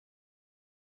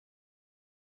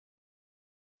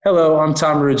Hello, I'm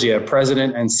Tom Ruggia,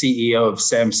 President and CEO of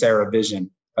Samsara Vision,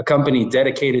 a company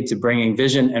dedicated to bringing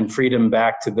vision and freedom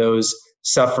back to those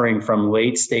suffering from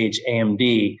late-stage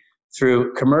AMD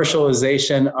through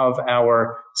commercialization of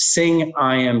our Sing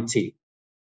IMT.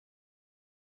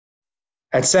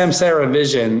 At Samsara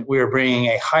Vision, we are bringing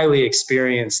a highly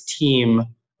experienced team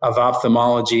of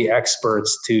ophthalmology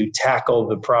experts to tackle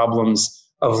the problems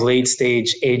of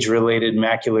late-stage age-related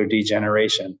macular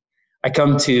degeneration. I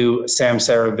come to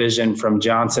Samsara Vision from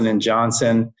Johnson &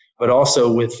 Johnson, but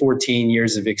also with 14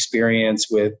 years of experience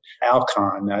with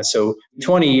Alcon. So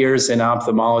 20 years in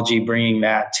ophthalmology, bringing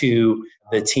that to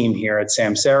the team here at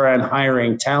Samsara and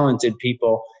hiring talented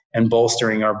people and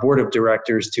bolstering our board of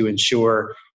directors to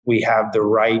ensure we have the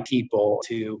right people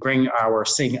to bring our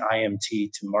Sing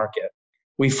IMT to market.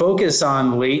 We focus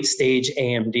on late-stage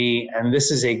AMD, and this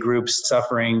is a group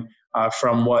suffering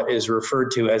from what is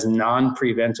referred to as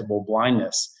non-preventable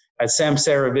blindness. At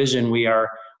Samsara Vision, we are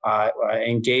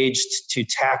engaged to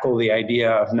tackle the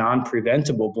idea of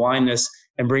non-preventable blindness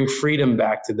and bring freedom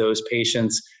back to those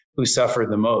patients who suffer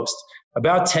the most.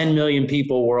 About 10 million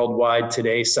people worldwide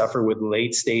today suffer with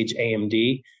late-stage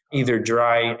AMD, either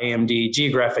dry AMD,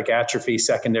 geographic atrophy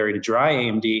secondary to dry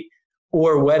AMD,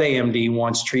 or wet AMD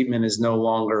once treatment is no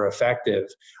longer effective.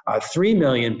 3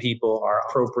 million people are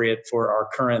appropriate for our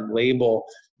current label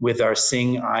with our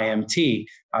Sing IMT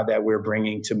that we're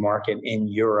bringing to market in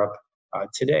Europe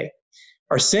today.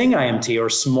 Our Sing IMT, or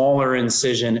smaller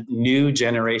incision new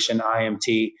generation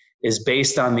IMT, is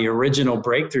based on the original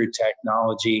breakthrough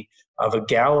technology of a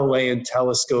Galilean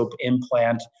telescope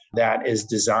implant that is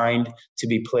designed to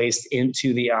be placed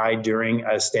into the eye during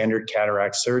a standard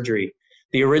cataract surgery.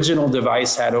 The original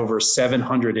device had over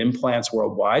 700 implants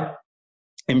worldwide,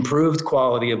 improved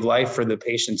quality of life for the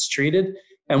patients treated,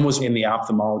 and was in the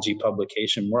ophthalmology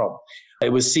publication world.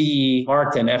 It was CE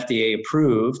marked and FDA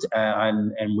approved,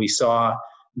 and we saw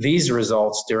these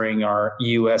results during our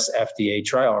US FDA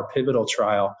trial, our pivotal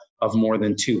trial of more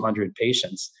than 200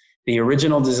 patients. The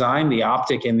original design, the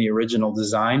optic in the original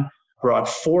design, brought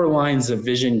 4 lines of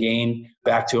vision gain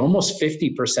back to almost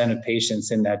 50% of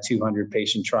patients in that 200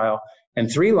 patient trial, and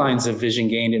 3 lines of vision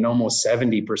gained in almost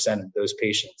 70% of those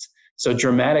patients. So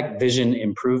dramatic vision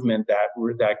improvement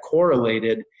that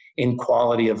correlated in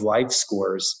quality of life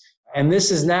scores. And this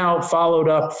is now followed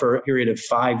up for a period of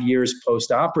 5 years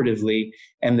post-operatively,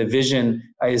 and the vision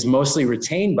is mostly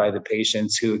retained by the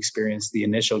patients who experienced the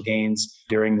initial gains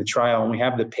during the trial. And we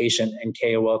have the patient and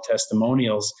KOL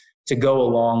testimonials to go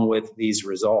along with these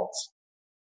results.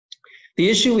 The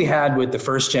issue we had with the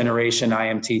first generation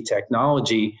IMT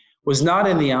technology was not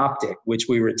in the optic, which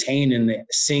we retain in the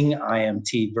Sing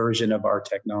IMT version of our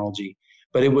technology,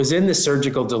 but it was in the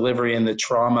surgical delivery and the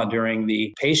trauma during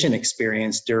the patient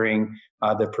experience during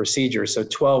the procedure. So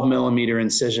 12 millimeter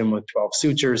incision with 12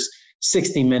 sutures,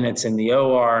 60 minutes in the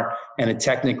OR, and a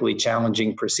technically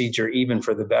challenging procedure, even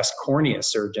for the best cornea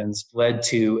surgeons, led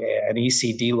to an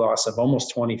ECD loss of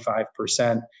almost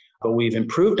 25%. But we've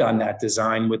improved on that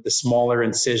design with the smaller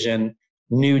incision,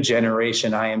 new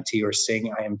generation IMT or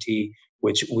Sing IMT,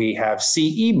 which we have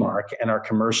CE mark and are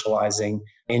commercializing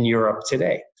in Europe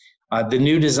today. The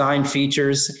new design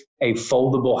features a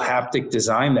foldable haptic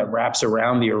design that wraps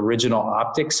around the original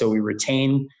optic, so we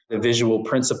retain the visual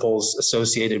principles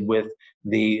associated with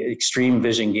the extreme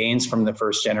vision gains from the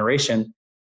first generation,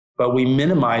 but we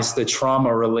minimize the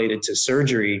trauma related to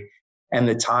surgery and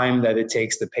the time that it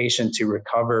takes the patient to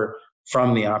recover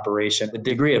from the operation, the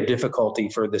degree of difficulty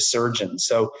for the surgeon.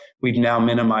 So we've now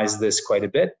minimized this quite a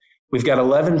bit. We've got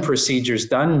 11 procedures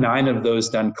done, 9 of those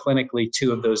done clinically,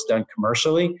 2 of those done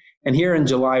commercially. And here in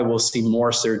July, we'll see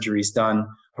more surgeries done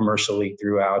commercially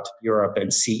throughout Europe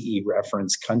and CE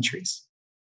reference countries.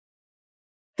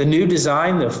 The new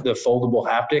design, the foldable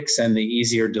haptics and the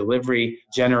easier delivery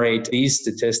generate these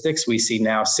statistics. We see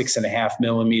now 6.5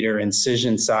 millimeter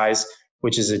incision size,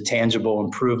 which is a tangible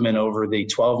improvement over the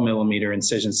 12 millimeter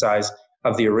incision size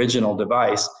of the original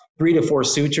device. 3 to 4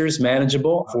 sutures,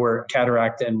 manageable for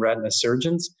cataract and retina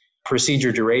surgeons.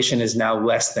 Procedure duration is now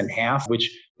less than half, which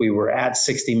we were at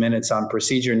 60 minutes on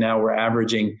procedure. Now we're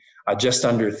averaging just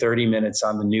under 30 minutes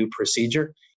on the new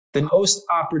procedure. The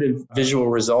post-operative visual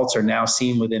results are now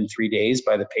seen within 3 days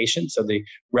by the patient, so the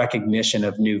recognition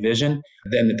of new vision.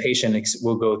 Then the patient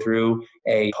will go through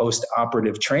a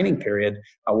post-operative training period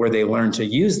where they learn to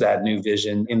use that new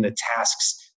vision in the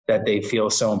tasks that they feel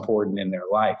so important in their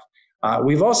life.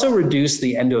 We've also reduced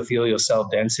the endothelial cell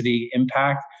density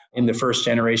impact. In the first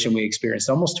generation, we experienced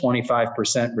almost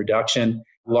 25% reduction,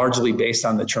 largely based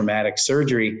on the traumatic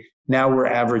surgery. Now we're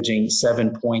averaging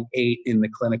 7.8 in the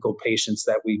clinical patients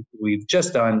that we've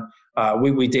just done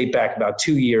We date back about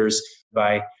 2 years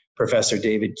by Professor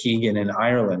David Keegan in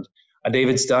Ireland.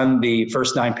 David's done the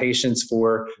first 9 patients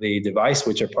for the device,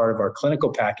 which are part of our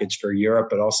clinical package for Europe,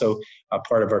 but also a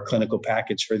part of our clinical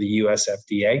package for the US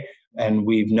FDA. And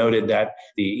we've noted that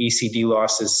the ECD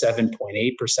loss is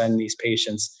 7.8% in these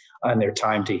patients, and their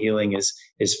time to healing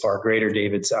is far greater.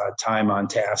 David's time on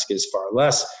task is far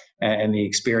less, and the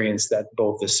experience that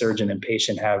both the surgeon and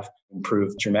patient have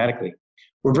improved dramatically.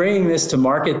 We're bringing this to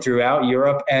market throughout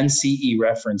Europe and CE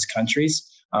reference countries.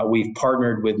 We've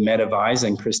partnered with Medavise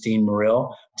and Christine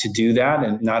Morrill to do that.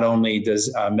 And not only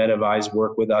does Medavise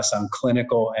work with us on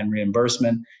clinical and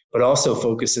reimbursement, but also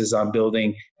focuses on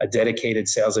building a dedicated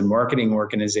sales and marketing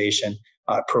organization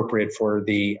appropriate for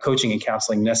the coaching and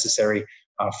counseling necessary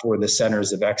for the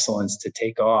centers of excellence to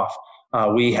take off.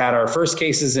 We had our first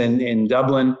cases in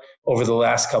Dublin over the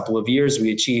last couple of years.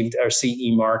 We achieved our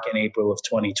CE mark in April of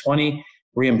 2020.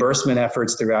 Reimbursement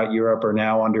efforts throughout Europe are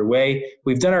now underway.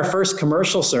 We've done our first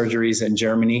commercial surgeries in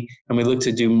Germany, and we look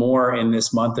to do more in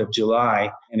this month of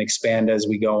July and expand as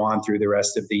we go on through the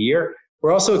rest of the year.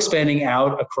 We're also expanding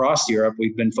out across Europe.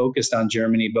 We've been focused on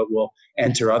Germany, but we'll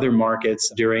enter other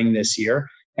markets during this year.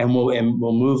 And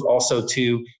we'll move also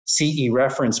to CE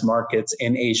reference markets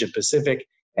in Asia Pacific.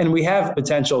 And we have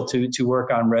potential to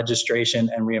work on registration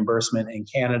and reimbursement in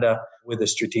Canada with a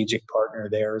strategic partner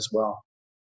there as well.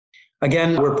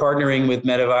 Again, we're partnering with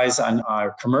Medavise on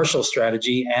our commercial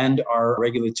strategy and our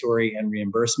regulatory and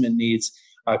reimbursement needs.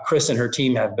 Chris and her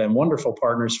team have been wonderful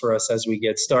partners for us as we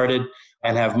get started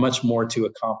and have much more to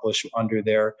accomplish under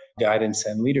their guidance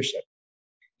and leadership.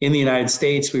 In the United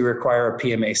States, we require a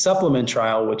PMA supplement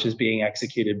trial, which is being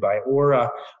executed by Aura.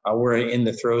 We're in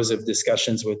the throes of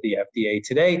discussions with the FDA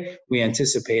today. We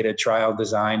anticipate a trial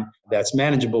design that's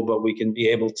manageable, but we can be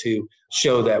able to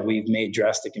show that we've made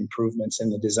drastic improvements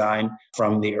in the design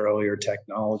from the earlier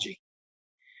technology.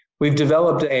 We've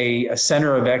developed a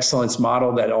center of excellence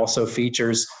model that also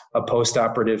features a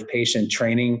postoperative patient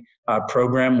training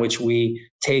program, which we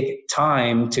take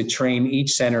time to train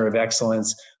each center of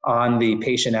excellence on the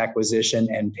patient acquisition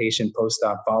and patient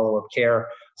post-op follow-up care.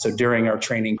 So during our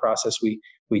training process, we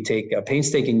take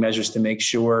painstaking measures to make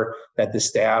sure that the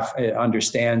staff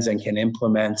understands and can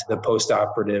implement the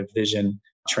postoperative vision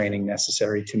training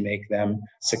necessary to make them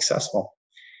successful.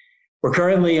 We're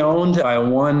currently owned by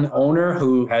one owner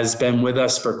who has been with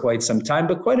us for quite some time,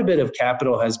 but quite a bit of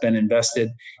capital has been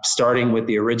invested, starting with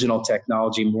the original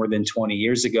technology more than 20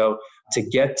 years ago, to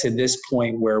get to this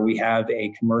point where we have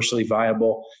a commercially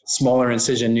viable, smaller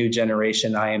incision, new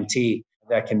generation IMT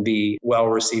that can be well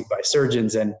received by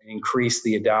surgeons and increase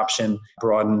the adoption,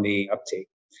 broaden the uptake.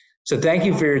 So thank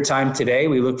you for your time today.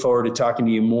 We look forward to talking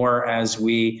to you more as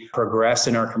we progress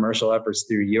in our commercial efforts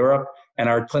through Europe and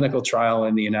our clinical trial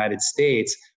in the United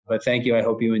States. But thank you. I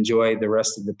hope you enjoy the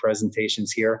rest of the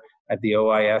presentations here at the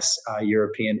OIS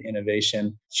European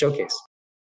Innovation Showcase.